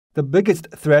The biggest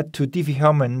threat to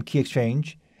Diffie-Hellman key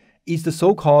exchange is the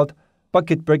so-called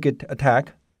bucket Brigade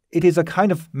attack. It is a kind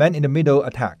of man-in-the-middle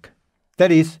attack.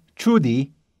 That is,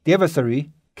 Trudy, the adversary,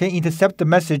 can intercept the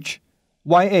message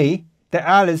YA that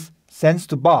Alice sends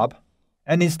to Bob,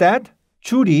 and instead,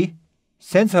 Trudy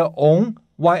sends her own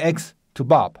YX to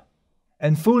Bob,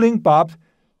 and fooling Bob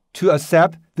to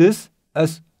accept this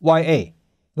as YA.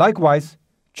 Likewise,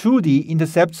 Trudy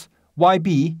intercepts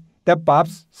YB that Bob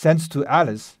sends to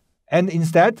Alice, and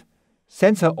instead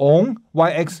sends her own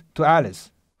YX to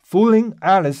Alice, fooling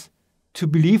Alice to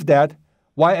believe that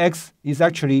YX is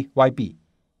actually YB.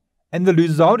 And the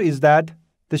result is that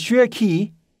the shared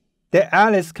key that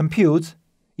Alice computes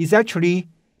is actually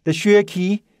the shared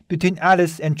key between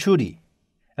Alice and Trudy.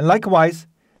 And likewise,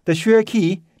 the shared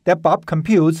key that Bob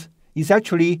computes is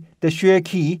actually the shared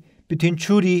key between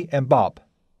Trudy and Bob.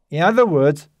 In other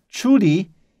words, Trudy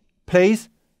plays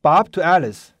Bob to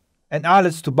Alice and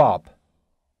Alice to Bob.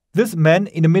 This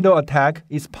man-in-the-middle attack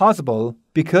is possible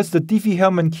because the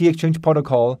Diffie-Hellman key exchange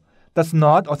protocol does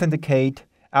not authenticate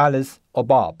Alice or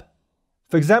Bob.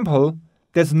 For example,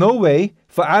 there's no way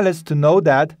for Alice to know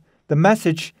that the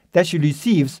message that she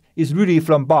receives is really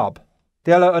from Bob.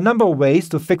 There are a number of ways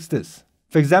to fix this.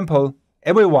 For example,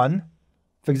 everyone,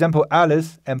 for example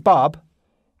Alice and Bob,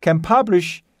 can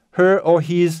publish her or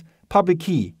his public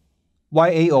key,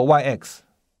 YA or YX.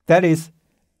 That is,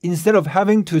 instead of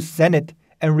having to send it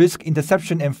and risk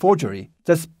interception and forgery,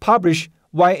 just publish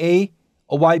YA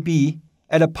or YB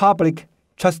at a public,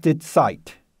 trusted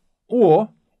site. Or,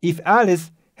 if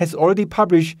Alice has already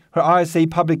published her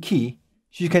RSA public key,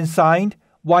 she can sign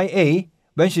YA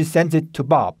when she sends it to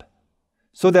Bob,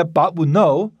 so that Bob will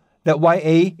know that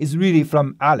YA is really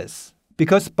from Alice,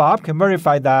 because Bob can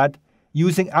verify that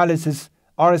using Alice's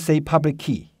RSA public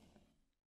key.